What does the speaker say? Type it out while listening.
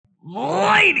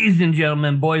Ladies and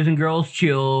gentlemen, boys and girls,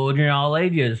 children of all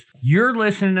ages, you're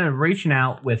listening to Reaching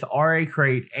Out with R.A.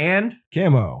 Crate and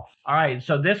Camo. All right,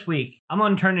 so this week I'm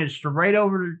going to turn it straight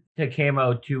over to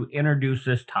Camo to introduce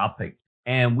this topic.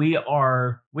 And we've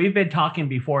been talking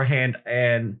beforehand,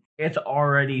 and it's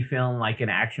already feeling like an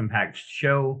action-packed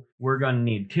show. We're going to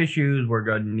need tissues, we're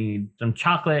going to need some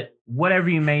chocolate, whatever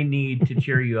you may need to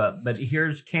cheer you up. But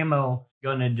here's Camo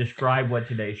going to describe what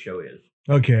today's show is.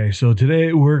 Okay, so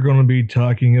today we're going to be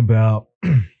talking about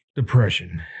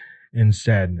depression and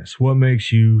sadness. What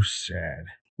makes you sad?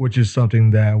 Which is something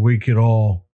that we could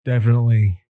all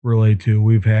definitely relate to.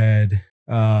 We've had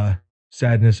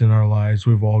sadness in our lives.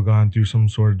 We've all gone through some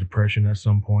sort of depression at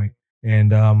some point.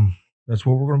 And that's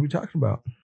what we're going to be talking about.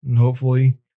 And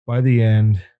hopefully by the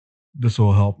end, this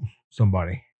will help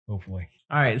somebody. Hopefully.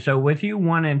 All right, so with you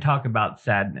wanting to talk about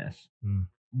sadness,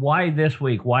 why this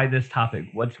week? Why this topic?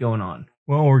 What's going on?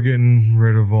 Well, we're getting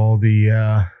rid of all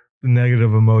the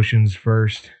negative emotions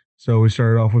first. So we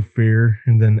started off with fear,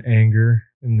 and then anger,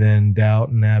 and then doubt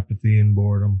and apathy and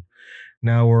boredom.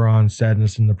 Now we're on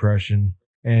sadness and depression.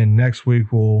 And next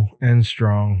week we'll end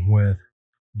strong with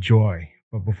joy.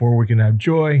 But before we can have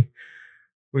joy,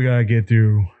 we got to get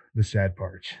through the sad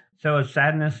parts. So is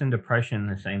sadness and depression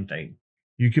the same thing?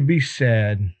 You could be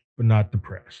sad, but not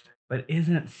depressed. But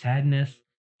isn't sadness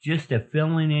just a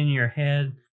feeling in your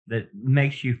head that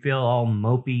makes you feel all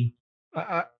mopey?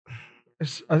 I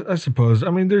suppose.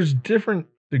 I mean, there's different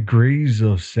degrees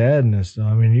of sadness, though.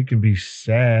 I mean, you can be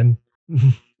sad.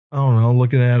 I don't know,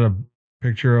 looking at a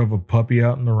picture of a puppy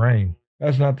out in the rain.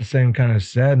 That's not the same kind of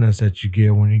sadness that you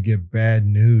get when you get bad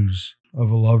news of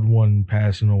a loved one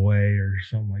passing away or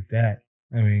something like that.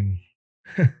 I mean,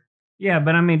 yeah,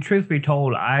 but I mean, truth be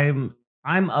told, I'm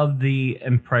of the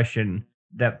impression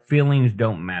that feelings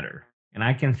don't matter, and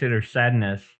I consider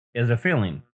sadness as a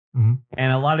feeling. Mm-hmm.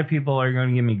 And a lot of people are going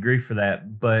to give me grief for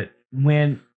that, but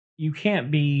when you can't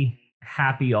be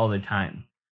happy all the time.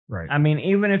 Right. I mean,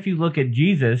 even if you look at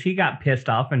Jesus, he got pissed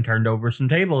off and turned over some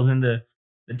tables in the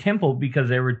temple because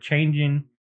they were changing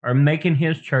or making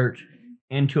his church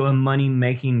into a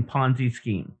money-making Ponzi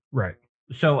scheme. Right.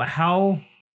 So how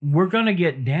we're going to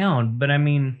get down, but I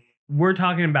mean, we're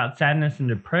talking about sadness and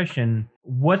depression.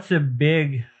 What's the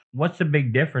big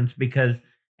difference? Because,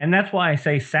 and that's why I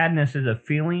say sadness is a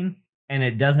feeling and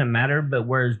it doesn't matter, but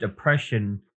whereas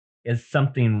depression is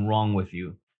something wrong with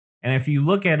you. And if you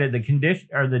look at it, the condition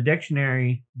or the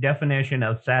dictionary definition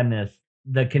of sadness,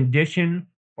 the condition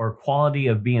or quality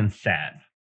of being sad,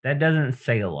 that doesn't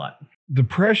say a lot.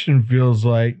 Depression feels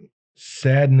like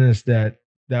sadness that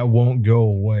won't go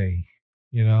away.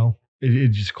 You know, it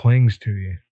just clings to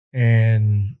you.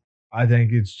 And I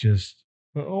think it's just,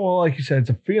 well, like you said, it's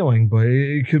a feeling, but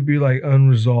it could be like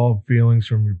unresolved feelings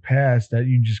from your past that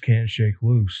you just can't shake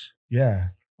loose. Yeah.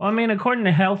 Well, I mean, according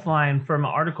to Healthline from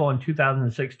an article in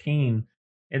 2016,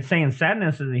 it's saying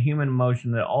sadness is a human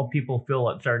emotion that all people feel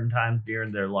at certain times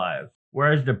during their lives,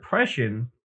 whereas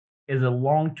depression is a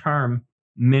long-term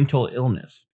mental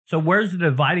illness. So where's the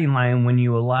dividing line when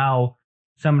you allow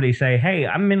somebody to say, hey,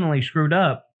 I'm mentally screwed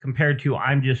up compared to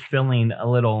I'm just feeling a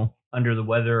little under the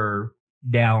weather or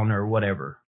down or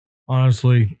whatever?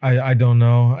 Honestly, I don't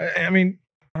know. I mean,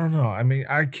 I don't know. I mean,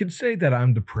 I could say that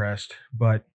I'm depressed,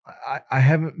 but I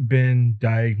haven't been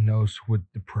diagnosed with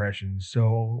depression.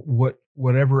 So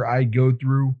whatever I go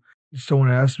through, if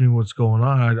someone asks me what's going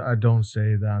on, I don't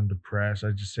say that I'm depressed.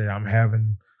 I just say I'm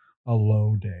having a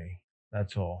low day.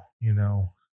 That's all, you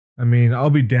know. I mean, I'll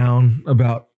be down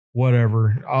about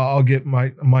whatever. I'll get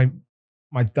my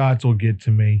thoughts will get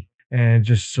to me, and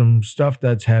just some stuff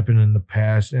that's happened in the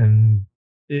past, and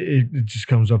it just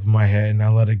comes up in my head, and I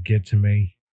let it get to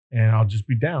me, and I'll just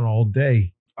be down all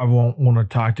day. I won't want to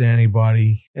talk to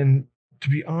anybody. And to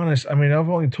be honest, I mean, I've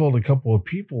only told a couple of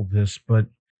people this, but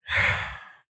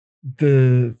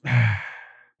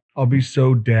I'll be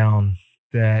so down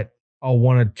that I'll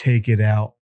want to take it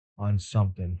out on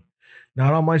something.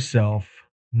 Not on myself,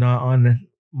 not on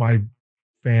my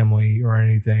family or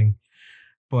anything,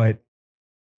 but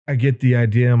I get the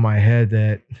idea in my head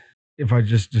that if I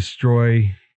just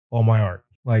destroy all my art,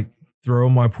 like throw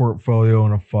my portfolio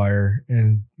in a fire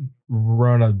and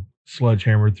run a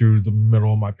sledgehammer through the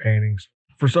middle of my paintings,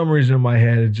 for some reason in my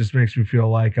head, it just makes me feel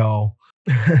like I'll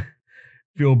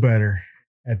feel better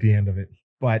at the end of it.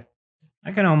 But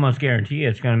I can almost guarantee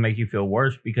it's going to make you feel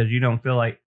worse because you don't feel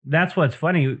like, that's what's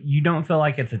funny. You don't feel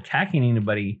like it's attacking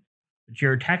anybody, but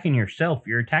you're attacking yourself.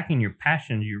 You're attacking your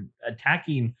passions. You're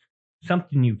attacking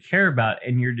something you care about,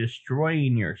 and you're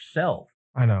destroying yourself.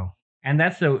 I know. And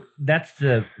that's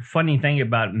the funny thing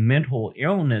about mental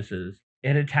illnesses.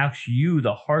 It attacks you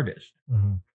the hardest.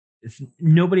 Mm-hmm.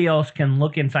 nobody else can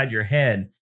look inside your head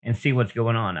and see what's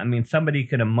going on. I mean, somebody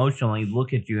could emotionally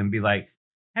look at you and be like,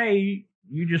 "Hey,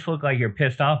 you just look like you're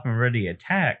pissed off and ready to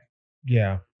attack."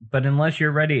 Yeah. But unless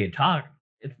you're ready to talk,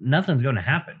 nothing's going to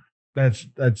happen. That's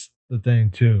the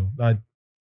thing too.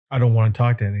 I don't want to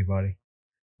talk to anybody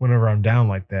whenever I'm down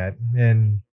like that.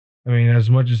 And I mean, as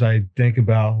much as I think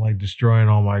about like destroying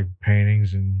all my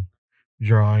paintings and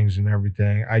drawings and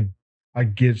everything, I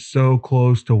get so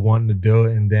close to wanting to do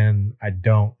it and then I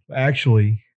don't.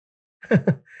 Actually,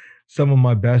 some of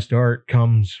my best art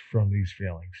comes from these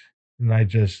feelings. And I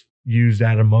just use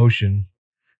that emotion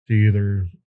to either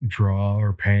draw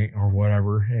or paint or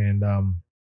whatever. And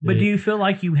But do it, you feel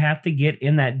like you have to get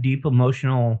in that deep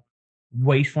emotional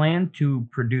wasteland to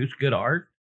produce good art?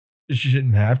 it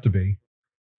shouldn't have to be.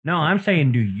 No, I'm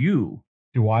saying, do you?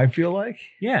 Do I feel like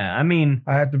Yeah, I mean,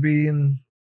 I have to be in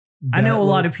I know that a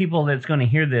lot little? of people that's going to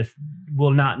hear this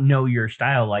will not know your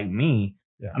style like me.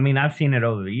 Yeah. I mean, I've seen it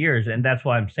over the years, and that's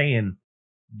why I'm saying,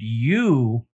 do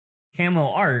you, Camo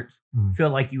Art, Mm. feel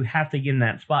like you have to get in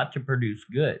that spot to produce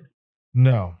good?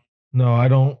 No, no, I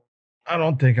don't. I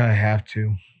don't think I have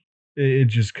to. It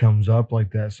just comes up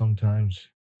like that sometimes.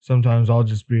 Sometimes I'll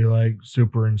just be like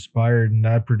super inspired, and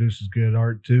that produces good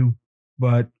art too.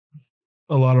 But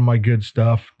a lot of my good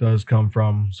stuff does come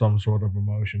from some sort of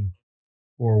emotion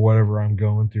or whatever I'm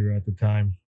going through at the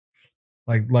time.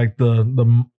 Like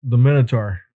the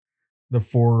Minotaur, the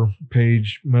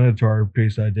 4-page Minotaur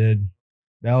piece I did.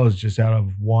 That was just out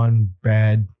of one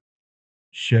bad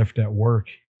shift at work,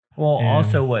 Well, and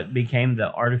also, what became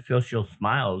the artificial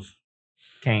smiles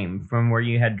came from where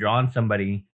you had drawn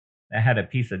somebody that had a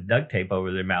piece of duct tape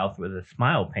over their mouth with a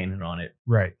smile painted on it.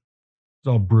 right, it's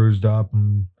all bruised up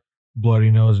and bloody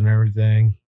nose and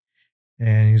everything.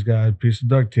 And he's got a piece of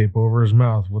duct tape over his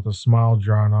mouth with a smile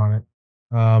drawn on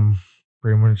it. Um,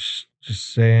 Pretty much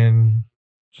just saying,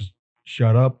 just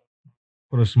shut up,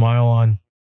 put a smile on,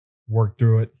 work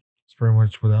through it. That's pretty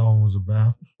much what that one was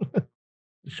about.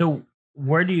 So,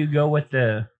 where do you go with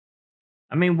the?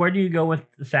 I mean, where do you go with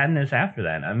the sadness after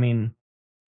that? I mean,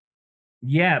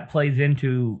 yeah, it plays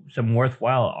into some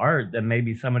worthwhile art that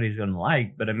maybe somebody's going to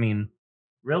like, but I mean,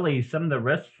 really, some of the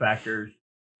risk factors,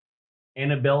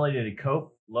 inability to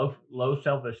cope, low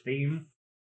self esteem,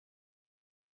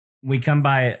 we come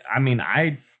by it. I mean,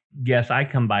 I guess I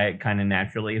come by it kind of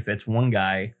naturally. If it's one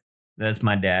guy, that's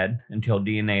my dad until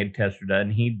DNA tests are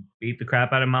done. He beat the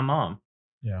crap out of my mom.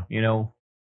 Yeah. You know,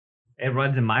 it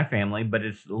runs in my family, but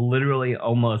it's literally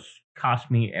almost cost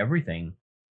me everything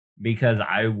because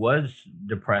I was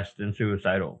depressed and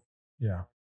suicidal. Yeah.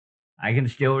 I can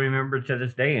still remember to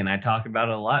this day, and I talk about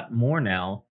it a lot more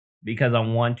now because I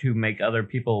want to make other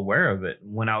people aware of it.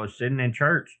 When I was sitting in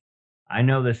church, I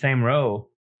know the same row,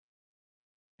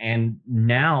 and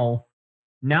now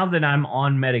that I'm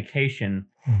on medication,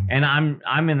 Mhm. and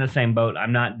I'm in the same boat.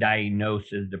 I'm not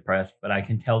diagnosed as depressed, but I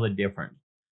can tell the difference.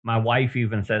 My wife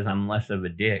even says I'm less of a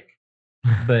dick,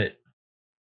 but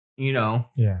you know,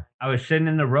 Yeah. I was sitting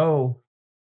in the row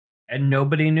and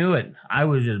nobody knew it. I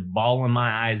was just bawling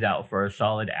my eyes out for a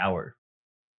solid hour.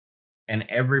 And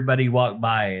everybody walked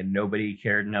by and nobody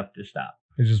cared enough to stop.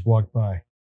 He just walked by.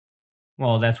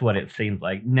 Well, that's what it seems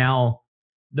like. Now,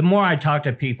 the more I talk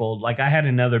to people, like I had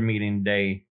another meeting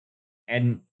today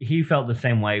and he felt the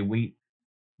same way. We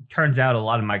turns out a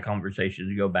lot of my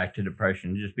conversations go back to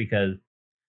depression just because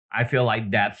I feel like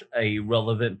that's a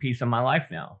relevant piece of my life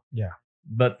now. Yeah.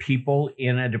 But people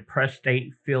in a depressed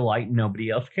state feel like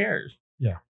nobody else cares.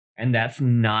 Yeah. And that's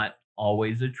not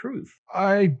always the truth.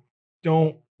 I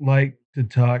don't like to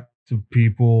talk to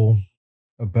people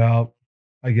about,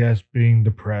 I guess, being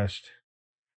depressed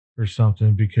or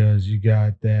something because you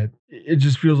got that. It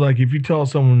just feels like if you tell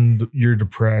someone you're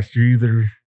depressed, you're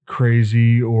either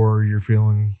crazy or you're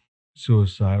feeling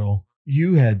suicidal.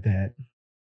 You had that,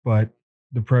 but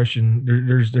depression,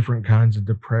 there's different kinds of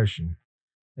depression.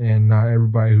 And not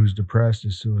everybody who's depressed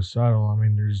is suicidal. I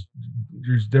mean,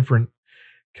 there's different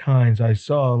kinds. I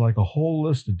saw like a whole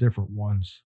list of different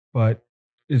ones, but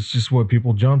it's just what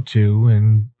people jump to,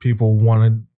 and people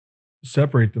want to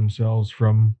separate themselves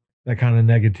from that kind of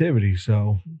negativity.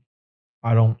 So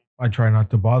I try not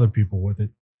to bother people with it.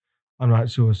 I'm not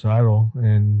suicidal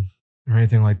and or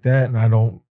anything like that. And I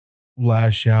don't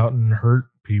lash out and hurt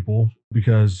people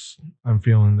because I'm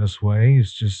feeling this way.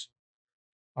 It's just,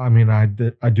 I mean, I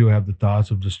do have the thoughts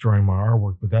of destroying my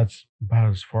artwork, but that's about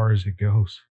as far as it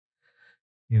goes,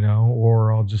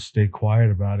 or I'll just stay quiet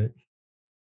about it.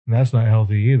 And that's not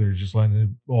healthy either, just letting it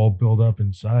all build up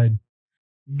inside.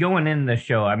 Going in the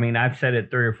show, I mean, I've said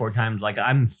it 3 or 4 times, like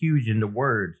I'm huge into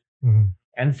words. Mhm.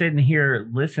 And sitting here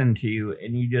listening to you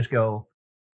and you just go,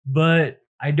 but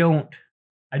I don't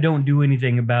do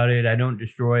anything about it. I don't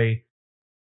destroy.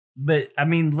 But I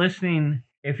mean, listening,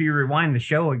 if you rewind the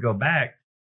show and go back,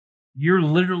 you're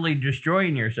literally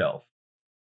destroying yourself.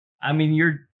 I mean,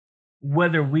 you're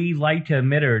whether we like to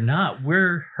admit it or not,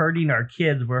 we're hurting our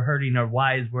kids, we're hurting our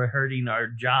wives, we're hurting our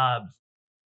jobs.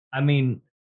 I mean,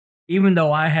 even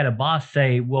though I had a boss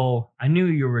say, "Well, I knew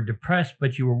you were depressed,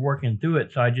 but you were working through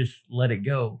it, so I just let it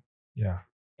go." Yeah.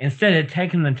 Instead of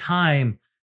taking the time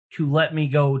to let me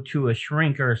go to a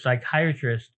shrink or a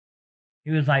psychiatrist,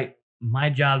 he was like, "My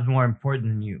job's more important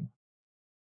than you."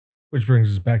 Which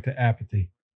brings us back to apathy.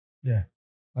 Yeah,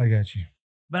 I got you.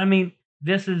 But I mean,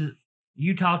 this is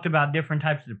you talked about different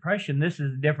types of depression. This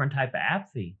is a different type of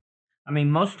apathy. I mean,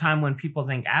 most time when people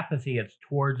think apathy, it's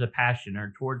towards a passion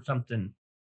or towards something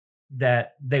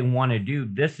that they want to do.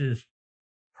 This is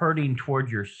hurting towards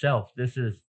yourself. This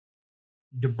is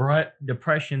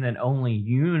depression that only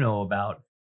you know about,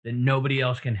 that nobody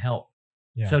else can help.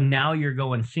 Yeah. So now you're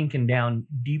going sinking down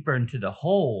deeper into the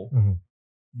hole Mhm.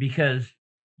 because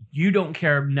you don't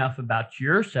care enough about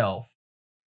yourself,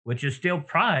 which is still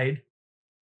pride,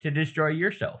 to destroy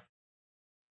yourself.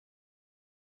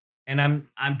 And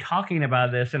I'm talking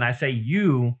about this and I say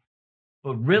you,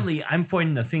 but really I'm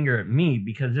pointing the finger at me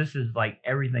because this is like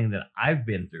everything that I've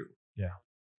been through. Yeah.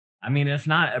 I mean, it's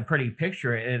not a pretty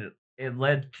picture. It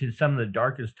led to some of the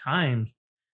darkest times.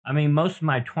 I mean, most of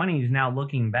my 20s now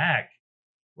looking back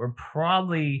were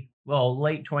probably well,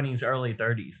 late 20s, early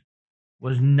 30s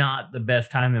was not the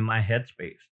best time in my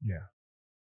headspace. Yeah.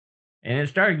 And it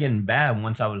started getting bad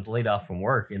once I was laid off from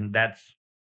work. And that's,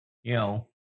 you know,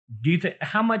 do you think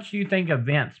how much do you think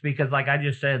events? Because like I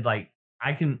just said, like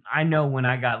I know when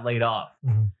I got laid off,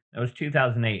 Mhm. it was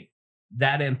 2008.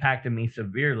 That impacted me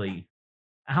severely.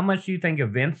 How much do you think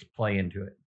events play into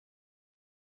it?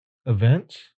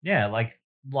 Events? Yeah, like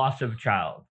loss of a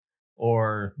child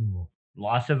or Ooh.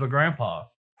 loss of a grandpa,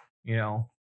 you know.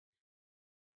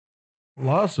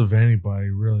 Loss of anybody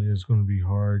really is going to be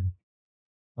hard.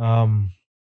 Um,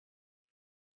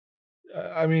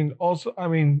 I mean, also, I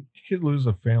mean, you could lose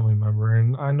a family member,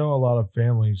 and I know a lot of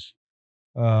families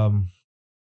um,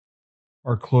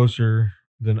 are closer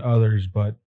than others,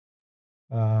 but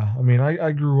I mean,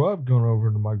 I grew up going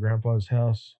over to my grandpa's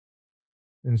house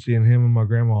and seeing him and my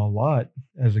grandma a lot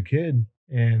as a kid,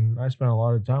 and I spent a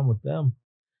lot of time with them.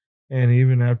 And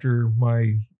even after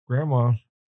my grandma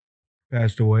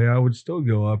passed away, I would still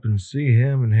go up and see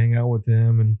him and hang out with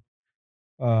him and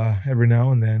every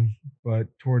now and then. But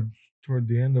toward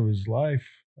the end of his life,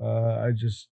 I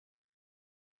just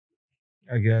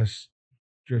I guess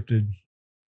drifted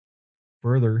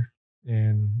further,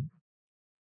 and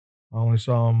I only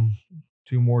saw him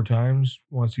two more times.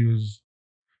 Once he was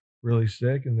really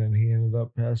sick, and then he ended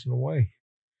up passing away.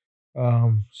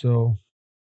 So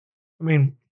I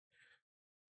mean,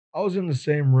 I was in the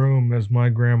same room as my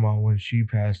grandma when she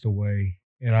passed away,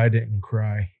 and I didn't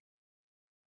cry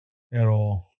at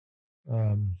all.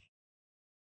 Um,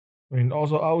 I mean,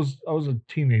 also I was a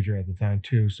teenager at the time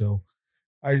too, so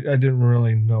I didn't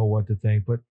really know what to think.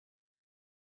 But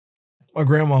my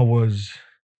grandma was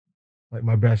like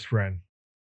my best friend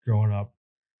growing up.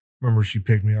 Remember, she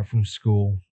picked me up from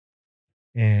school,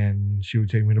 and she would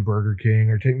take me to Burger King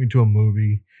or take me to a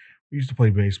movie. We used to play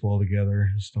baseball together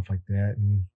and stuff like that.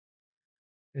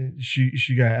 And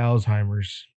she got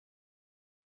Alzheimer's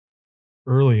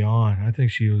early on. I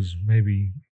think she was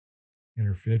maybe in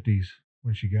her 50s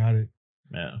when she got it.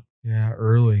 Yeah. Yeah,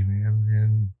 early, man.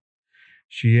 And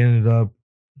she ended up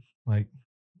like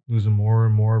losing more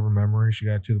and more of her memory. She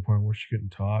got to the point where she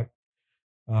couldn't talk,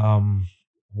 um,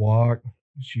 walk.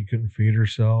 She couldn't feed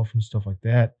herself and stuff like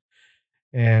that.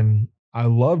 And I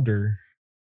loved her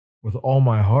with all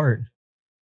my heart,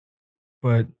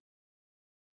 but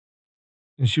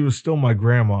and she was still my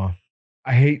grandma.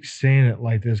 I hate saying it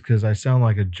like this because I sound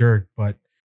like a jerk, but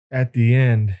at the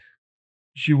end,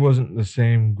 she wasn't the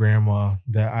same grandma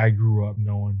that I grew up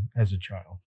knowing as a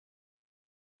child.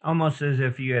 Almost as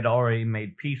if you had already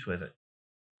made peace with it.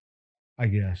 I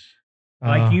guess.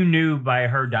 Like Uh, you knew by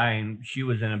her dying, she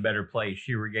was in a better place.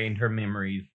 She regained her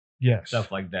memories, yes.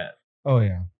 stuff like that. Oh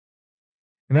yeah.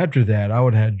 And after that, I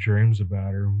would have had dreams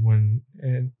about her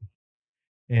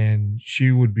and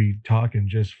she would be talking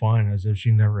just fine as if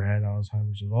she never had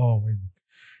Alzheimer's at all. We'd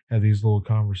have these little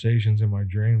conversations in my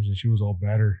dreams, and she was all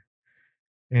better.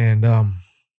 And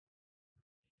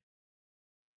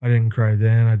I didn't cry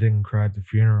then. I didn't cry at the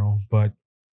funeral, but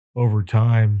over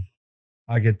time,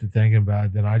 I get to thinking about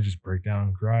it, then I just break down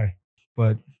and cry.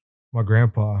 But my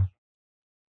grandpa,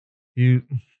 he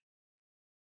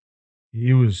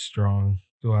he was strong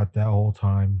throughout that whole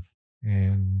time,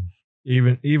 and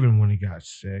even when he got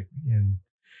sick, and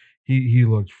he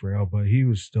looked frail, but he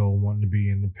was still wanting to be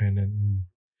independent and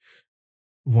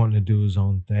wanting to do his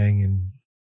own thing,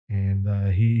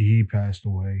 and he passed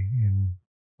away, and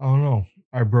I don't know.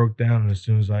 I broke down as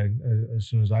soon as I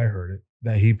heard it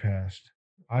that he passed.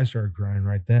 I started crying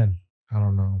right then. I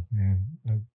don't know, man.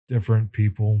 Different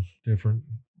people, different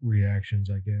reactions,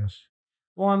 I guess.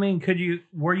 Well, I mean,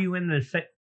 were you in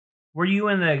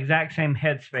the exact same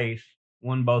headspace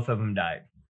when both of them died?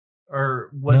 Or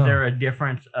was No, there a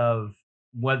difference of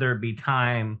whether it be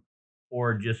time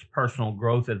or just personal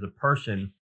growth as a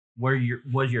person where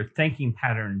your thinking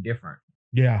pattern different?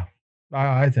 yeah,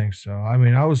 I think so. I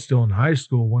mean, I was still in high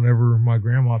school whenever my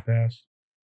grandma passed,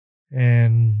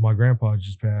 and my grandpa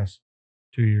just passed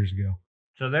 2 years ago.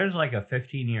 So there's like a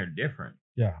 15-year difference.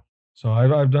 Yeah, so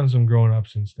I've done some growing up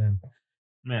since then,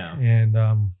 Yeah. and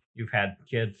You've had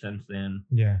kids since then.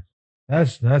 yeah,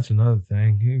 that's another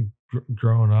thing.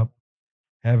 Growing up,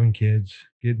 having kids,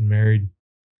 getting married,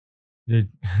 it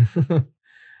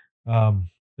um,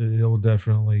 it will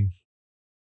definitely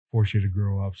force you to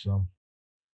grow up some.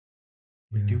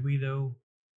 But do Yeah, we though?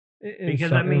 in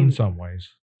Because I in mean, some ways.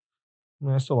 I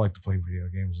mean, I still like to play video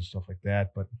games and stuff like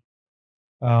that, but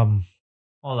um,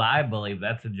 well, I believe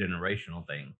that's a generational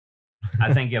thing.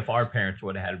 I think if our parents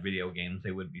would have had video games,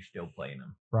 they would be still playing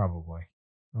them. probably.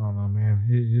 I don't know,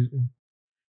 man.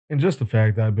 And just the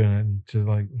fact that I've been to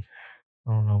like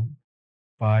I don't know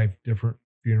 5 different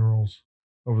funerals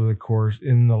over the course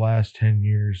in the last 10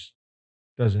 years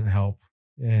doesn't help,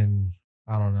 and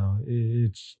I don't know.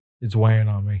 It's weighing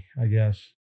on me. I guess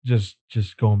just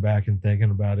going back and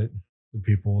thinking about it, the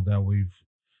people that we've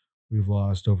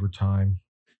lost over time.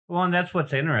 Well, and that's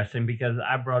what's interesting because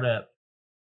I brought up,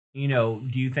 do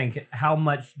you think how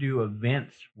much do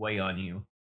events weigh on you?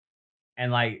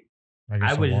 And like I I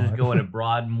guess a was just lot. going a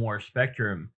broad more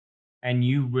spectrum and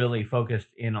you really focused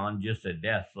in on just a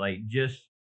death. Like just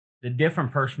the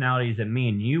different personalities that me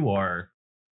and you are.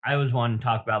 I was wanting to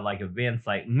talk about like events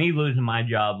like me losing my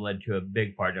job led to a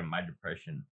big part of my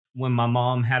depression. When my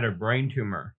mom had her brain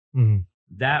tumor, Mhm.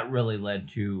 that really led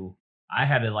to I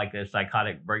had like a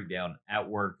psychotic breakdown at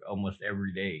work almost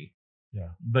every day. Yeah.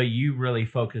 But you really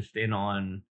focused in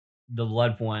on the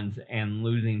loved ones and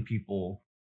losing people,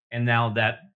 and now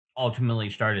that ultimately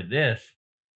started this.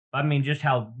 I mean, just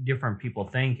how different people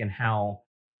think and how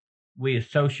we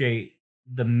associate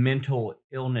the mental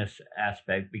illness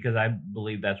aspect, because I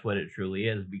believe that's what it truly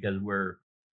is, because we're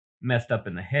messed up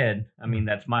in the head. I Yeah. mean,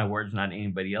 that's my words, not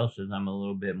anybody else's. I'm a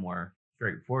little bit more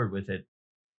straightforward with it,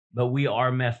 but we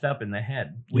are messed up in the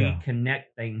head. We Yeah.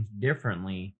 connect things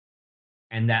differently,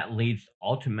 and that leads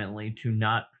ultimately to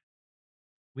not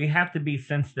we have to be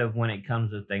sensitive when it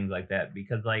comes to things like that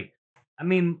because like I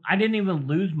mean, I didn't even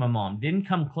lose my mom. Didn't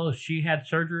come close. She had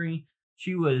surgery.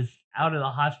 She was out of the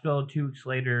hospital 2 weeks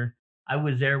later. I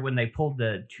was there when they pulled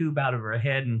the tube out of her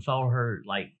head and saw her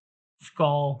like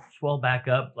skull swell back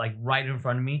up like right in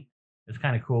front of me. It's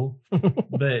kind of cool.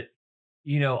 But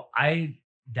I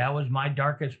that was my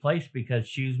darkest place because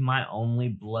she's my only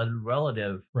blood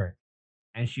relative Right.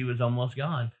 and she was almost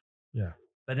gone. Yeah.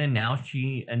 But then now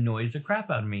she annoys the crap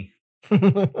out of me.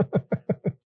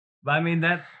 But I mean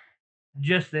that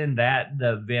just in that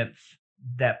the events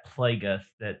that plague us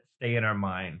that stay in our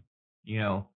mind, you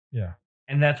know, Yeah.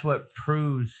 and that's what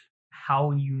proves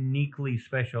how uniquely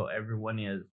special everyone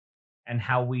is and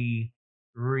how we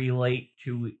relate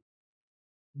to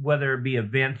whether it be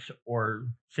events or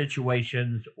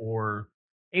situations or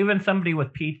even somebody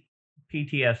with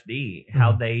PTSD,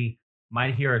 how Mhm. they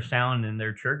might hear a sound and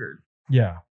they're triggered.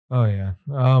 Yeah. Oh yeah.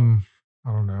 I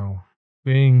don't know.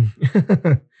 Being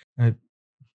uh,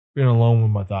 being alone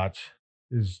with my thoughts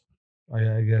is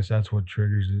I guess that's what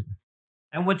triggers it.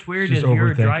 And what's It's weird just is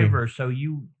you're a overthinking. driver, so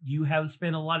you have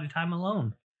spent a lot of time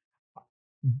alone.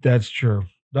 That's true.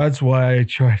 That's why I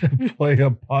try to play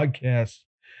a podcast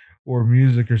or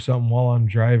music or something while I'm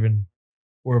driving.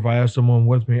 Or if I have someone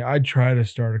with me, I try to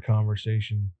start a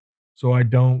conversation so I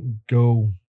don't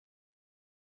go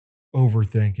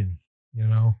overthinking, you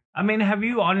know? I mean, have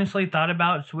you honestly thought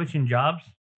about switching jobs?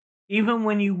 Even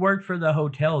when you worked for the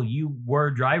hotel, you were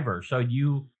a driver, so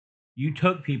you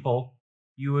took people,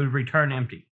 you would return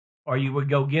empty, or you would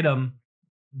go get them,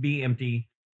 be empty.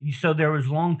 So there was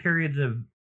long periods of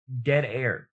dead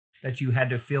air that you had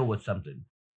to fill with something.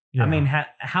 I mean, Yeah.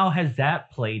 how has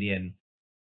that played in?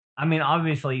 I mean,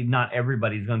 obviously, not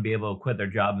everybody's going to be able to quit their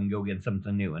job and go get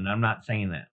something new, and I'm not saying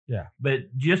that. Yeah.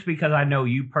 But just because I know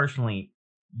you personally,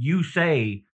 you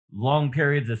say long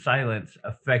periods of silence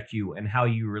affect you and how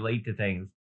you relate to things,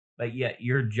 but yet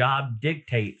your job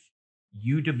dictates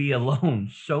you to be alone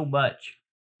so much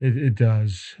It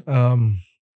does.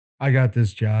 I got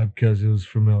this job because it was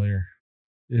familiar.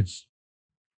 It's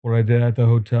what I did at the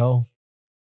hotel.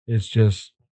 It's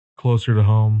just closer to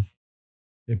home.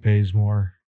 It pays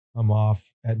more. I'm off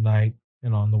at night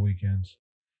and on the weekends.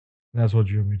 And that's what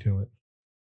drew me to it.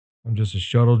 I'm just a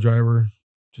shuttle driver,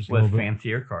 just a little with bit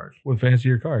fancier cars. with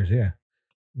fancier cars. Yeah.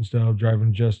 Instead of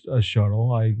driving just a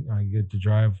shuttle, I get to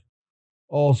drive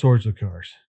all sorts of cars,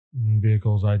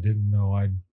 vehicles I didn't know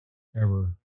I'd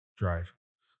ever drive,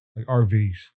 like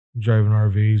RVs, driving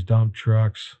RVs, dump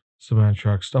trucks, cement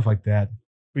trucks, stuff like that.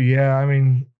 But yeah, I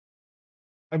mean,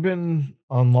 I've been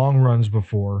on long runs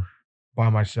before by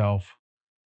myself.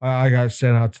 I got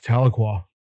sent out to Tahlequah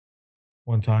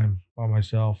one time by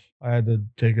myself. I had to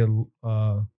take a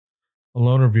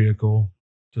loaner vehicle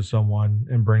to someone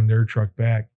and bring their truck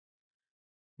back.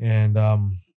 And that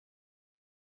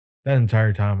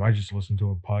entire time, I just listened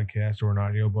to a podcast or an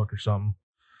audiobook or something.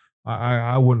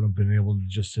 I wouldn't have been able to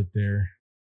just sit there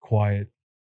quiet,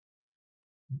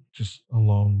 just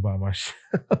alone by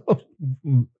myself,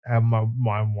 have my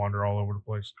mind wander all over the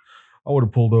place. I would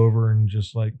have pulled over and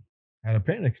just like had a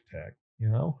panic attack, you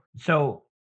know? So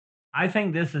I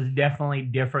think this is definitely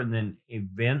different than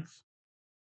events.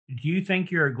 Do you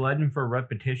think you're a glutton for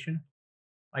repetition?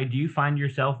 Like, do you find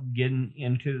yourself getting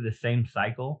into the same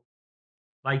cycle?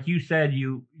 Like you said,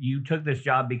 you took this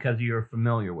job because you're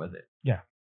familiar with it. Yeah.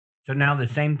 So now the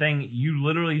same thing you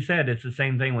literally said it's the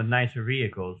same thing with nicer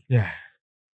vehicles. Yeah.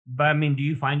 But I mean, do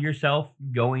you find yourself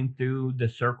going through the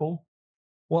circle?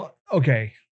 Well,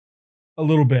 okay. A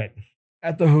little bit.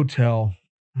 At the hotel,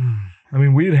 I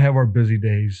mean, we'd have our busy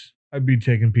days. I'd be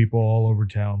taking people all over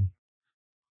town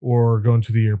or going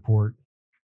to the airport.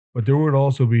 But there would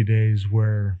also be days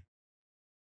where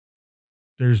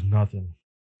there's nothing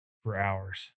for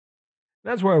hours.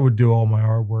 That's where I would do all my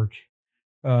artwork.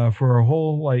 For a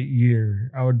whole like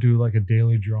year, I would do like a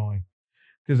daily drawing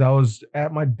because I was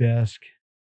at my desk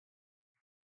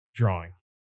drawing,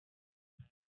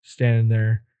 standing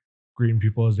there, greeting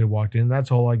people as they walked in.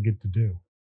 That's all I get to do.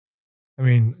 I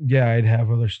mean, yeah, I'd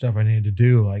have other stuff I needed to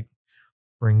do, like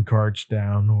bring carts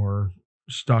down or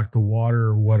stock the water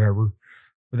or whatever,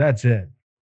 but that's it.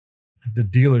 The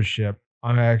dealership,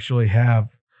 I actually have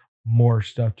more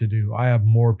stuff to do. I have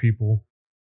more people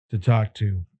to talk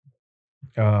to.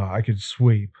 I could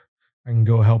sweep. I can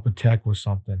go help a tech with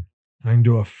something. I can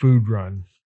do a food run,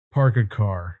 park a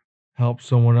car, help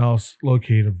someone else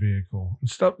locate a vehicle, and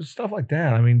stuff like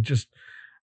that. I mean, just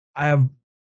I have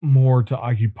more to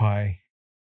occupy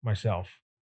myself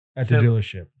at the So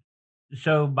dealership.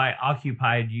 so by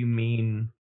occupied you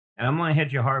mean, and I'm gonna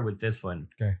hit you hard with this one,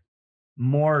 Okay.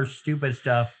 more stupid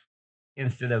stuff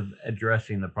instead of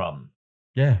addressing the problem.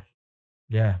 Yeah.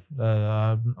 Yeah.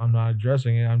 I'm not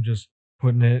addressing it. I'm just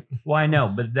putting it. Well, I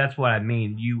know, but that's what I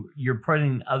mean. You're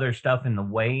putting other stuff in the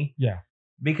way Yeah.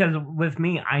 because with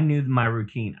me, I knew my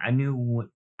routine. I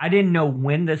didn't know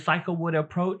when the cycle would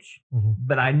approach, Mhm.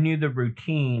 but I knew the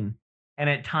routine. And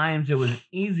at times it was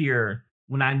easier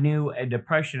when I knew a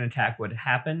depression attack would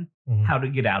happen, Mhm. how to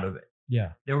get out of it.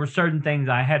 Yeah. There were certain things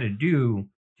I had to do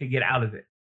to get out of it.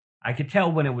 I could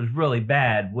tell when it was really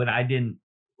bad when I didn't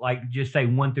like just say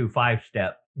 1 through 5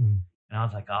 step. Mhm. And I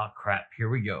was like, oh crap, here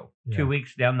we go. Yeah. 2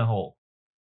 weeks down the hole.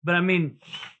 But I mean,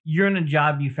 you're in a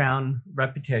job you found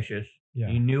repetitious. Yeah.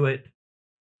 You knew it.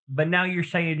 But now you're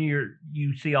saying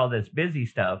you see all this busy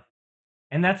stuff.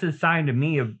 And that's a sign to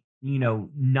me of,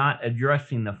 not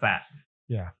addressing the fact.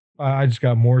 Yeah. I just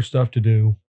got more stuff to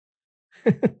do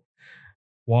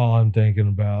while I'm thinking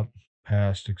about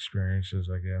past experiences,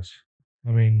 I guess. I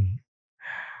mean,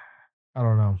 I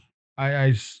don't know.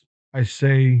 I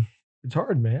say it's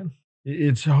hard, man.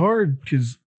 It's hard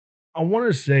because I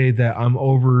want to say that I'm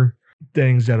over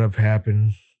things that have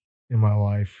happened in my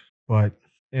life, but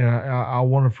I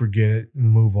want to forget it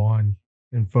and move on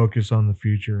and focus on the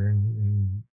future.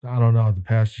 And I don't know, the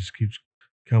past just keeps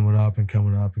coming up and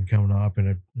coming up and coming up, and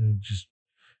it just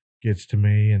gets to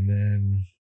me. And then,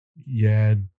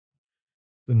 yeah,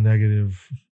 the negative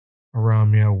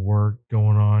around me at work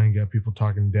going on. You got people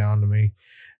talking down to me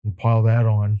and pile that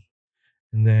on.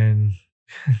 And then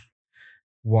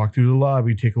walk through the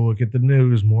lobby, take a look at the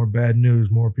news, more bad news,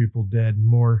 more people dead,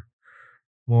 more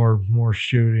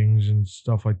shootings and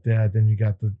stuff like that. Then you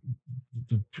got the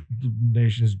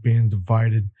nations being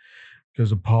divided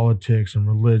because of politics and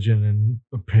religion and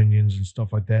opinions and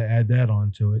stuff like that. Add that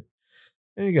onto it.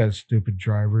 And you got stupid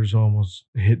drivers almost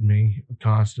hit me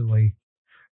constantly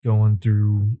going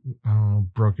through, I don't know,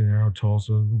 Broken Arrow,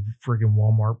 Tulsa, freaking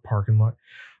Walmart parking lot.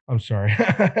 I'm sorry.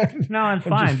 No, it's I'm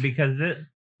fine just, because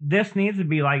this needs to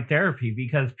be like therapy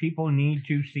because people need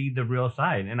to see the real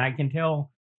side. And I can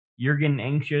tell you're getting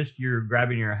anxious, you're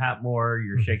grabbing your hat more,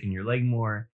 you're Mhm. shaking your leg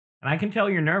more, and I can tell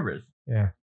you're nervous.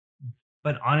 Yeah.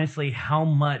 But honestly, how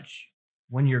much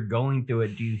when you're going through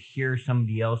it do you hear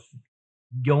somebody else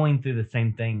going through the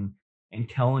same thing and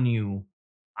telling you,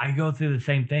 I go through the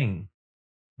same thing?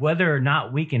 Whether or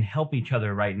not we can help each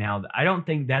other right now, I don't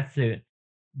think that's the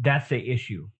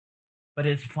issue. But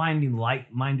it's finding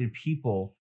like-minded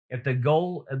people. If the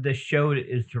goal of this show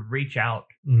is to reach out,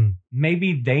 Mhm.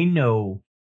 maybe they know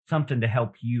something to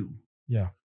help you. Yeah.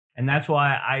 And that's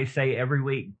why I say every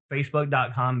week,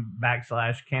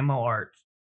 facebook.com/camo arts,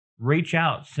 reach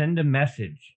out, send a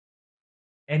message.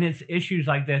 And it's issues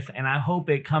like this. And I hope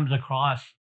it comes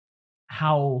across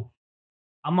how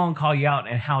I'm going to call you out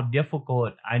and how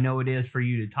difficult I know it is for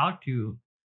you to talk to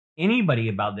anybody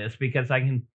about this, because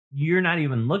you're not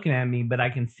even looking at me, but I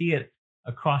can see it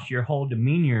across your whole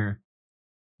demeanor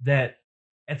that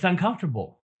it's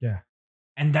uncomfortable. Yeah.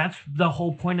 And that's the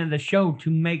whole point of the show,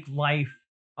 to make life,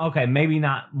 okay, maybe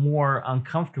not more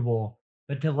uncomfortable,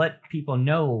 but to let people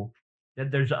know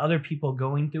that there's other people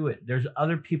going through it. There's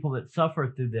other people that suffer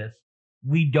through this.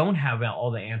 We don't have all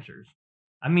the answers.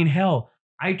 I mean, hell,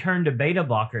 I turned to beta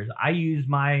blockers. I use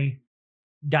my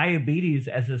diabetes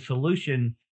as a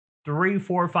solution. 3,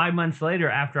 4, 5 months later,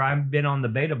 after I've been on the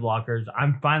beta blockers,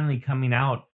 I'm finally coming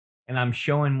out and I'm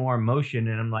showing more emotion.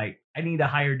 And I'm like, I need a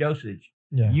higher dosage.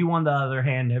 Yeah. You, on the other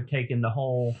hand, have taken the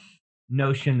whole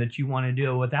notion that you want to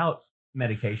deal without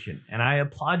medication. And I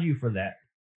applaud you for that.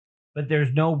 But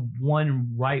there's no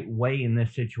one right way in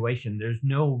this situation, there's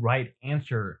no right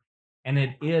answer. And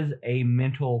it is a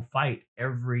mental fight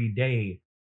every day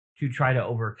to try to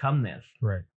overcome this.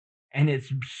 Right. And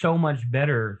it's so much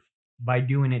better by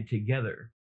doing it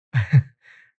together.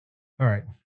 All right.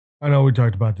 I know we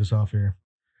talked about this off here,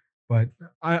 but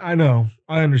I know,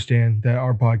 I understand that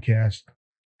our podcast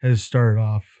has started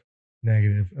off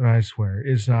negative, and I swear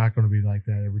it's not going to be like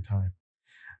that every time.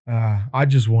 I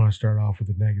just want to start off with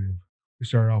the negative. We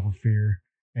started off with fear,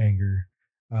 anger,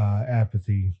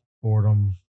 apathy,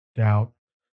 boredom, doubt,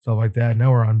 stuff like that.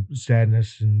 Now we're on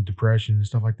sadness and depression and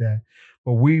stuff like that.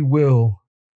 But we will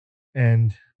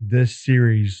end this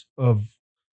series of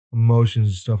emotions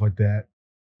and stuff like that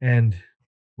and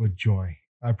with joy.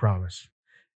 I promise.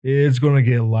 It's going to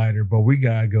get lighter, but we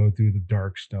got to go through the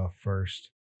dark stuff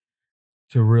first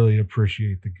to really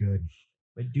appreciate the good.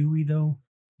 But do we, though?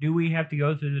 Do we have to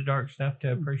go through the dark stuff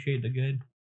to appreciate the good?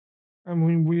 I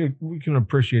mean, we can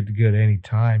appreciate the good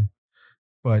anytime,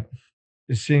 but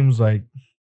it seems like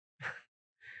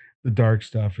the dark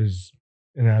stuff is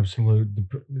an absolute.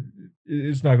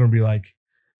 It's not going to be like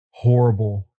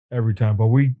horrible every time, but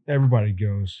everybody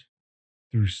goes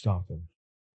through something.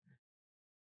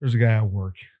 There's a guy at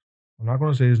work. I'm not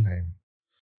going to say his name,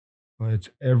 but it's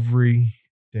every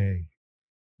day.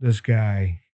 This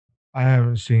guy, I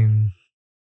haven't seen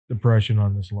depression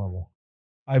on this level.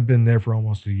 I've been there for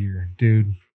almost a year, dude.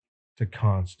 It's a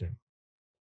constant,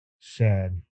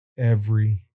 sad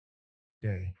every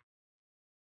day.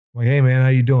 Like, hey man, how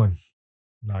you doing?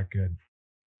 Not good.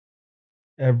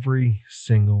 Every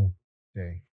single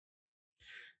day.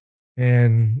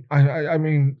 And I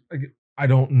mean, I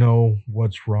don't know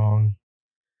what's wrong.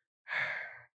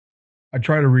 I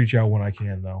try to reach out when I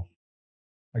can, though.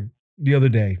 Like the other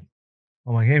day,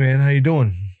 I'm like, "Hey man, how you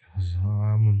doing?" He goes,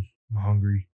 I'm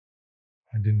hungry.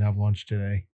 I didn't have lunch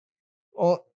today.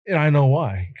 Well, and I know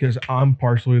why, because I'm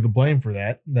partially to blame for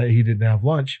that. That he didn't have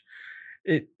lunch.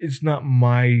 It's not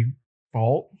my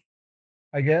fault,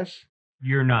 I guess.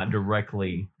 You're not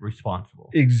directly responsible.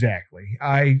 Exactly.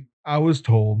 I was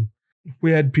told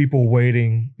we had people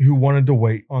waiting who wanted to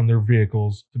wait on their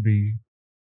vehicles to be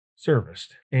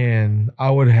serviced. And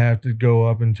I would have to go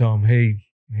up and tell them, hey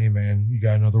man, you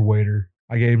got another waiter.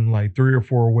 I gave him like 3 or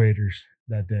 4 waiters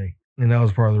that day. And that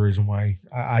was part of the reason why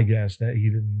I guess that he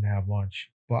didn't have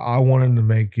lunch. But I wanted to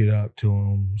make it up to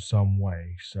him some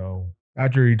way. So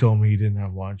after he told me he didn't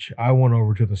have lunch, I went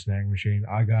over to the snack machine.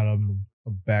 I got him a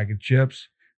bag of chips,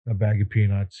 a bag of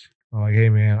peanuts. I'm like, hey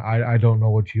man, I don't know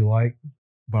what you like,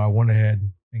 but I went ahead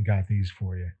and got these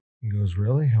for you. He goes,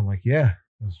 really? I'm like, yeah.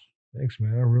 He goes, thanks,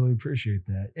 man. I really appreciate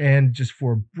that. And just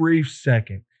for a brief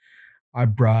second, I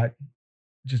brought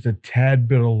just a tad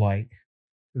bit of light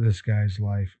to this guy's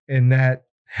life. And that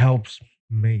helps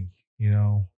me, you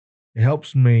know, it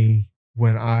helps me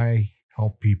when I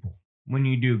help people. When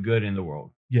you do good in the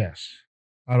world. Yes.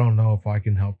 I don't know if I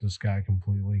can help this guy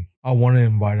completely. I want to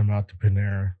invite him out to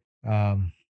Panera.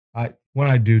 When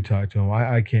I do talk to him,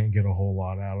 I can't get a whole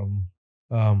lot out of him.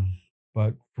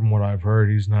 But from what I've heard,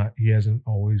 he hasn't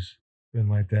always been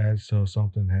like that. So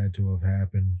something had to have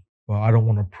happened. But I don't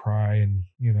want to pry and,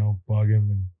 bug him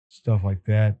and stuff like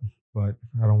that. But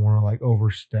I don't want to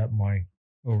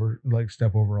like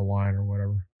step over a line or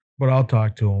whatever. But I'll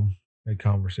talk to him, make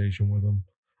conversation with him.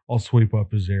 I'll sweep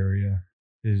up his area,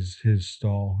 his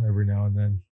stall every now and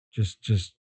then.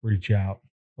 Just reach out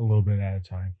a little bit at a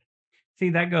time. See,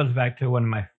 that goes back to one of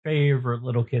my favorite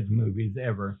little kids movies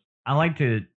ever. I like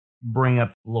to bring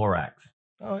up Lorax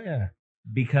Oh yeah,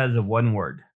 because of one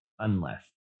word, unless.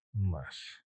 unless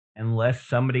Unless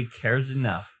somebody cares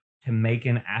enough to make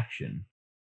an action,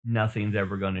 nothing's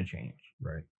ever going to change.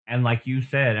 right. And like you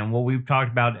said, and what we've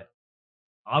talked about,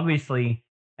 obviously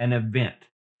an event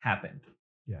happened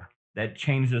Yeah. that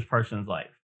changed this person's life.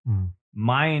 Mm.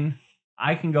 Mine,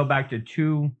 I can go back to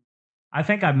two. I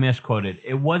think I misquoted.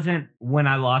 It wasn't when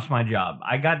I lost my job.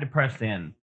 I got depressed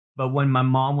then, but when my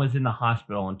mom was in the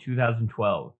hospital in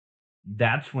 2012,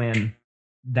 that's when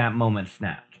that moment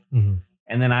snapped. Hmm.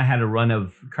 And then I had a run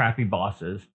of crappy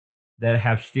bosses that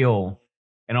have still,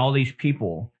 and all these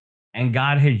people. And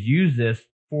God has used this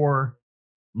for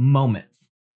moments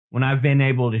when I've been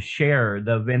able to share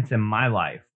the events in my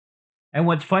life. And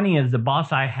what's funny is the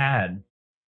boss I had,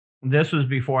 this was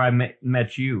before I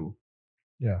met you.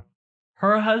 Yeah.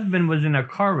 Her husband was in a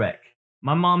car wreck.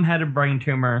 My mom had a brain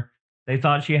tumor. They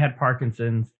thought she had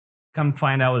Parkinson's. Come to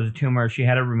find out it was a tumor. She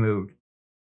had it removed.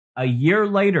 A year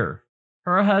later,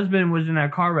 her husband was in a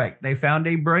car wreck. They found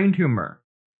a brain tumor.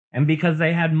 And because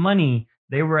they had money,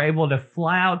 they were able to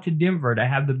fly out to Denver to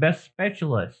have the best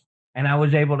specialists. And I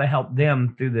was able to help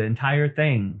them through the entire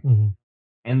thing. Hmm.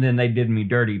 And then they did me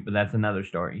dirty, but that's another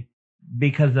story.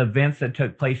 Because the events that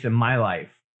took place in my life,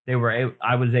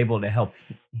 I was able to help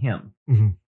him. Hmm.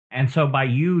 And so by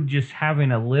you just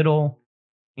having a little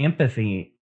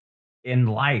empathy in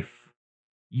life,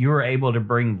 you're able to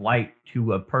bring light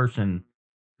to a person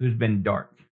who's been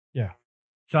dark. Yeah.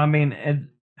 So I mean,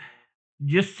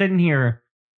 just sitting here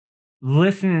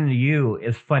listening to you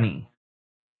is funny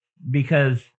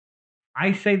because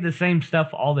I say the same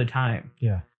stuff all the time.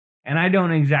 Yeah. And I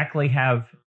don't exactly have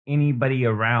anybody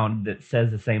around that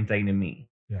says the same thing to me.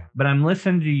 Yeah. But I'm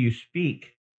listening to you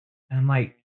speak, and I'm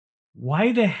like,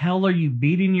 why the hell are you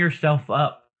beating yourself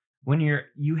up when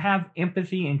you have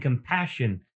empathy and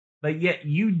compassion, but yet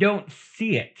you don't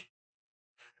see it?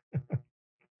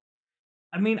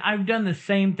 I mean, I've done the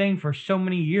same thing for so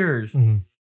many years, Hmm.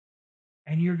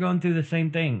 and you're going through the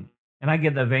same thing. And I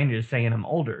get the advantage of saying I'm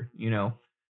older,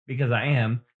 because I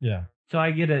am. Yeah. So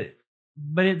I get it.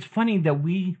 But it's funny that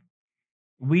we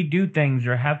do things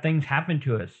or have things happen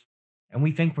to us and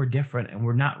we think we're different and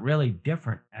we're not really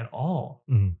different at all.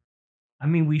 Hmm. I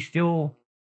mean,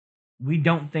 we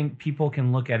don't think people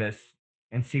can look at us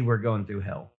and see we're going through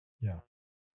hell. Yeah.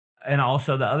 And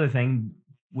also the other thing,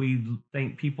 we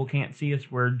think people can't see us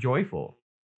we're joyful.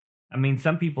 I mean,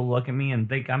 some people look at me and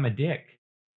think I'm a dick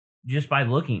just by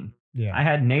looking. Yeah. I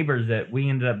had neighbors that we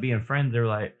ended up being friends. They're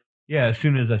like, yeah, as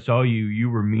soon as I saw you, you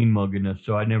were mean mugging us,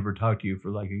 so I never talked to you for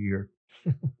like a year.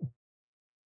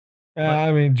 But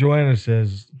I mean, Joanna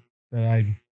says that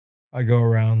I go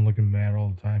around looking mad all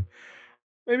the time.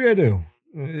 Maybe I do.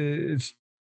 It's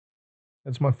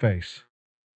That's my face.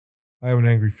 I have an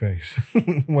angry face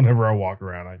whenever I walk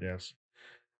around. I guess.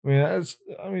 I mean, that's.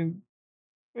 I mean,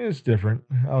 it's different.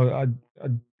 I'd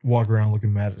walk around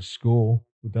looking mad at school,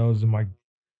 but that was in my,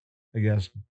 I guess,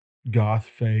 goth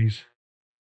phase.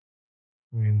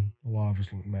 I mean, a lot of us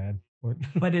look mad, but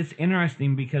but it's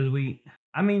interesting because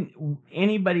I mean,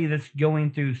 anybody that's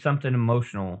going through something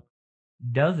emotional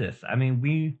does this. I mean,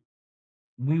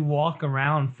 we walk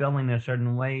around feeling a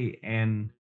certain way, and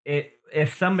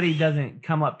if somebody doesn't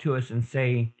come up to us and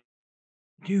say,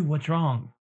 "Dude, what's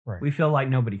wrong?" right, We feel like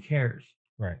nobody cares.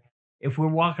 right, If we're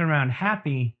walking around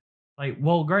happy, like,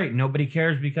 well, great, nobody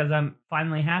cares because I'm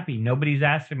finally happy. Nobody's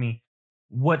asking me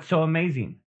what's so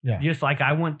amazing. yeah, Just like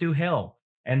I went through hell,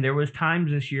 and there was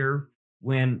times this year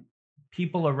when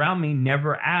people around me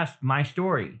never asked my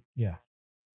story. yeah,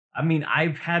 I mean,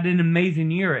 I've had an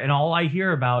amazing year, and all I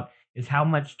hear about is how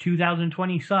much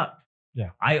 2020 sucked. yeah,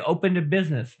 I opened a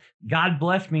business. God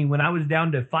blessed me when I was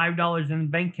down to $5 in the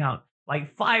bank account,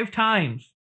 like 5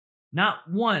 times. Not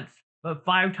once, but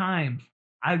 5 times.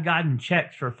 I've gotten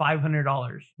checks for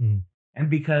 $500. mm, And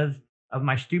because of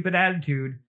my stupid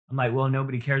attitude, I'm like, well,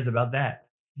 nobody cares about that.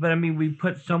 But I mean, we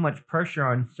put so much pressure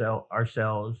on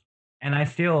ourselves. And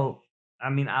I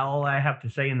mean, all I have to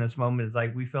say in this moment is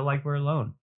like, we feel like we're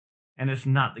alone. And it's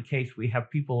not the case. We have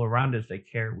people around us that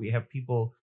care. We have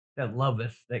people that love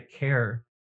us, that care.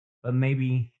 But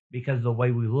maybe because of the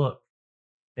way we look,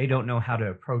 they don't know how to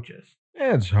approach us.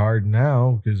 yeah. It's hard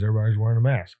now because everybody's wearing a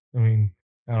mask. I mean,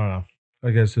 I don't know. I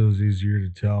guess it was easier to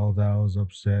tell that I was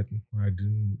upset when I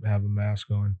didn't have a mask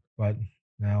on, but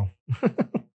now. But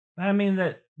I mean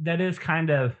that is kind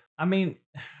of I mean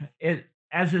it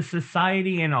as a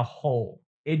society in a whole,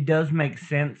 it does make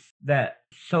sense that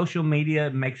social media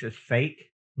makes us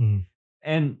fake. Mhm.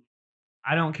 And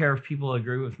I don't care if people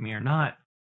agree with me or not,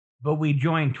 but we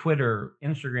join Twitter,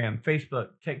 Instagram,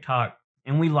 Facebook, TikTok,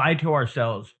 and we lie to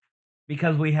ourselves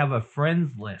because we have a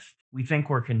friends list. We think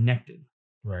we're connected.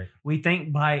 Right. We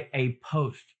think by a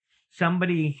post,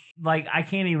 somebody like I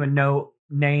can't even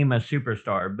name a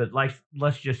superstar, but like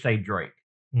let's just say Drake.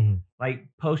 Mhm. Like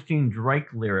posting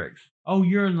Drake lyrics. Oh,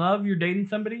 you're in love? You're dating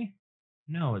somebody?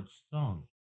 No, it's a song.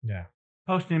 Yeah.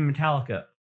 Posting Metallica.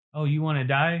 Oh, you want to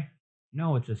die?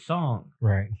 No, it's a song.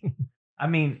 Right. I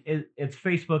mean, it's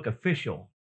Facebook official.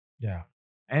 Yeah.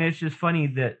 And it's just funny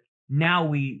that now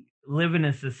we live in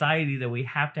a society that we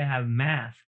have to have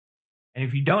masks. And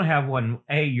if you don't have one,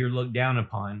 A, you're looked down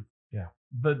upon. Yeah.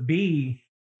 But B,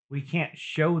 we can't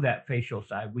show that facial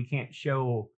side. We can't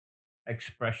show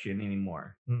expression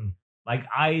anymore. Mm-mm. Like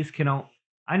eyes can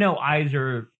I know eyes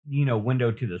are,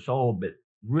 window to the soul, but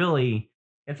really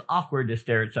it's awkward to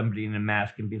stare at somebody in a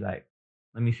mask and be like,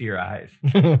 "Let me see your eyes."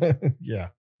 Yeah.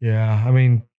 Yeah. I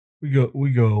mean, we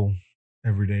go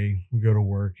every day. We go to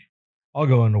work. I'll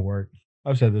go into work.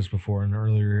 I've said this before in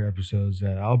earlier episodes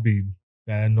that I'll be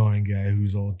that annoying guy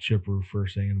who's all chipper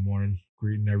first thing in the morning,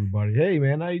 greeting everybody. Hey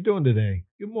man, how you doing today?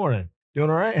 Good morning. Doing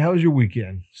all right? How was your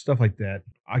weekend? Stuff like that.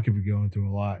 I could be going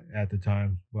through a lot at the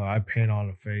time, but I paint on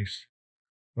a face,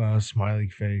 a smiley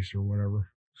face or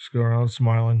whatever. Just go around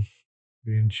smiling,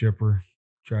 being chipper,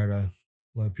 try to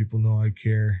let people know I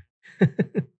care.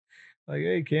 Like,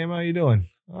 hey Cam, how you doing?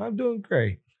 I'm doing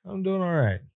great. I'm doing all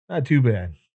right. Not too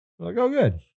bad. I'm like, oh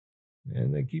good.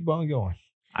 And they keep on going.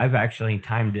 I've actually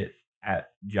timed it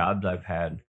at jobs I've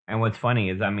had. And what's funny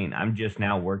is, I mean, I'm just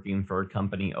now working for a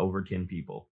company over 10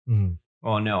 people. Mhm.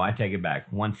 Well, no, I take it back.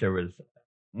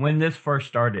 When this first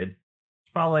started, it's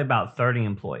probably about 30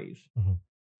 employees. Mhm.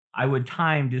 I would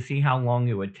time to see how long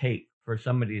it would take for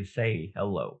somebody to say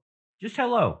hello. Just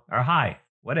hello or hi,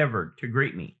 whatever, to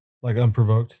greet me. Like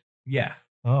unprovoked. Yeah.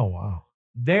 Oh wow.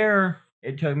 There,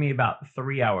 it took me about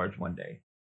 3 hours one day.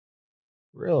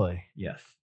 Really? Yes.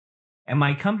 And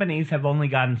my companies have only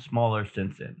gotten smaller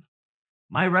since then.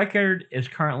 My record is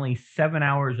currently 7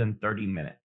 hours and 30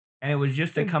 minutes. And it was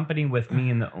just a And company with me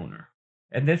and the owner.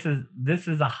 And this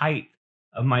is the height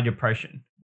of my depression.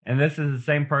 And this is the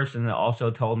same person that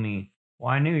also told me,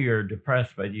 "Well, I knew you're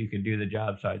depressed, but you could do the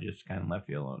job, so I just kind of left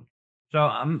you alone."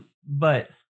 So but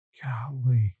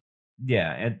golly.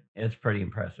 yeah, it's pretty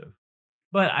impressive.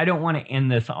 But I don't want to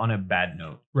end this on a bad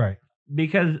note Right.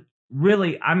 because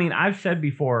really, I mean, I've said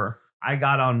before I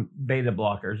got on beta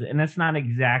blockers, and it's not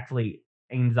exactly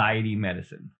anxiety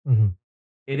medicine. Mhm.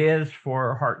 It is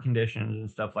for heart conditions and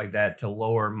stuff like that to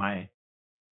lower my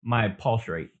pulse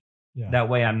rate. Yeah. That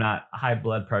way I'm not high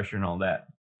blood pressure and all that.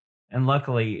 And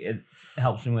luckily it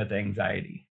helps me with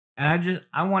anxiety. And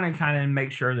I want to kind of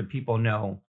make sure that people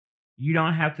know you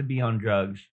don't have to be on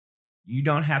drugs. You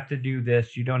don't have to do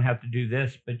this, you don't have to do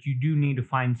this, but you do need to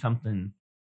find something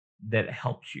that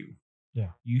helps you.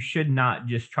 Yeah. You should not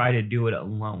just try to do it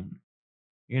alone.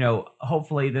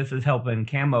 Hopefully this is helping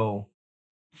Camo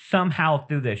somehow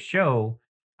through this show.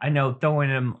 I know throwing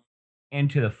him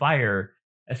into the fire,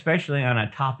 especially on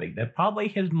a topic that probably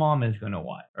his mom is going to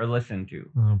watch or listen to.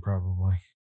 Probably.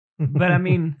 But I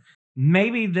mean,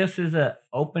 maybe this is a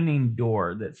opening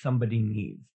door that somebody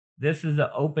needs. This is an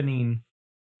opening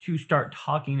to start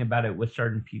talking about it with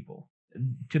certain people,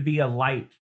 to be a light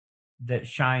that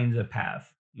shines a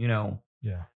path. Yeah.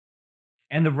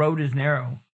 And the road is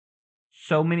narrow.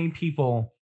 So many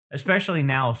people, especially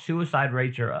now, suicide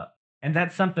rates are up. And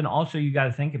that's something also you got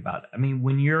to think about. I mean,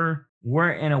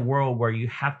 we're in a world where you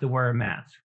have to wear a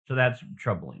mask. So that's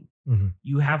troubling. Mhm.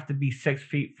 You have to be 6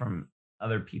 feet from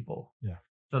other people. Yeah.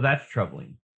 So that's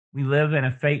troubling. We live in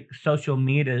a fake social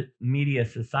media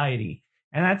society.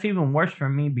 And that's even worse for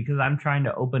me because I'm trying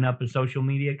to open up a social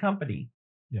media company.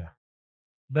 Yeah.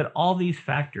 But all these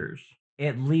factors,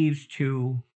 it leads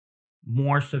to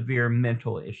more severe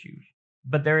mental issues.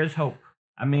 But there is hope.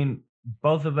 I mean,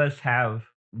 both of us have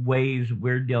ways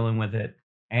we're dealing with it.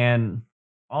 And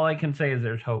all I can say is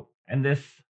there's hope. And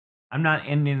I'm not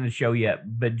ending the show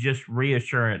yet, but just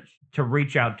reassurance to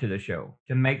reach out to the show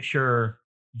to make sure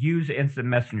use instant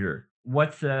messenger.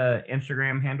 What's the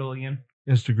Instagram handle again?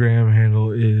 Instagram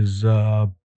handle is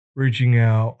reaching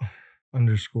out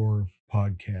underscore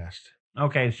podcast.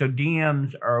 Okay, so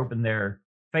DMs are open there.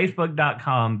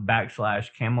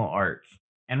 Facebook.com/Camo Arts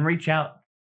and reach out.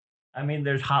 I mean,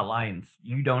 there's hotlines.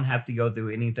 You don't have to go through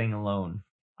anything alone.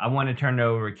 I want to turn it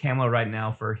over to Camo right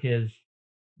now for his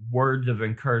words of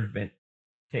encouragement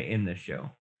to end the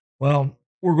show? Well,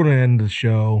 we're going to end the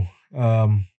show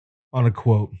on a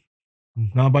quote,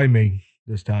 not by me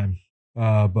this time,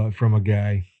 but from a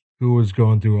guy who was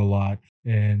going through a lot,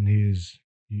 and he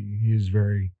is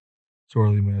very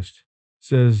sorely missed.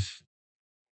 Says,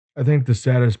 I think the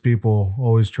saddest people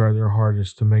always try their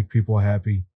hardest to make people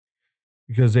happy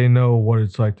because they know what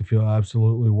it's like to feel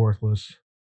absolutely worthless,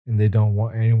 and they don't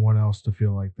want anyone else to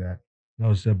feel like that. That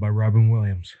was said by Robin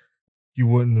Williams. You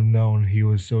wouldn't have known he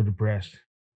was so depressed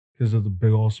because of the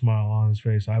big old smile on his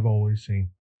face I've always seen.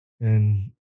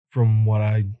 And from what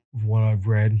I've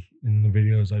read in the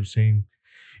videos I've seen,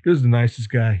 he was the nicest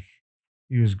guy.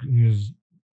 He was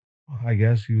I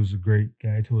guess he was a great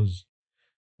guy to his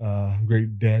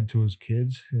great dad to his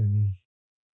kids, and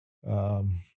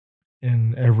um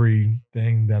in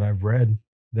everything that I've read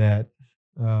that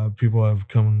people have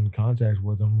come in contact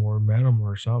with him or met him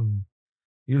or something.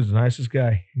 He was the nicest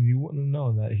guy. And you wouldn't have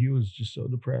known that. He was just so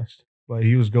depressed. But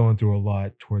he was going through a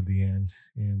lot toward the end.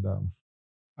 And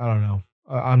I don't know.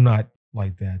 I'm not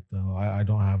like that, though. I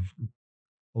don't have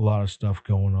a lot of stuff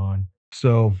going on.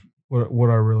 So, what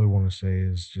I really want to say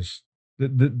is just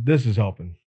this is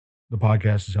helping. The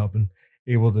podcast is helping,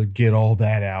 able to get all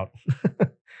that out.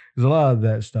 Because a lot of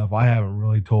that stuff I haven't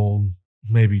really told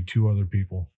maybe two other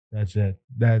people. That's it.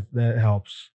 That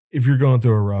helps. If you're going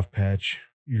through a rough patch,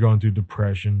 you're going through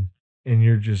depression, and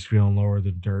you're just feeling lower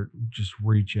the dirt, just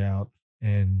reach out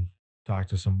and talk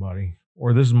to somebody.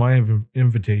 Or this is my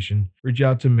invitation. Reach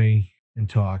out to me and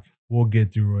talk. We'll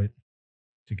get through it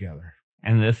together.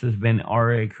 And this has been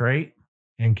R.A. Crate.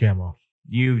 And Camo.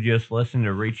 You've just listened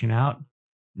to Reaching Out.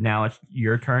 Now it's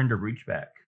your turn to reach back.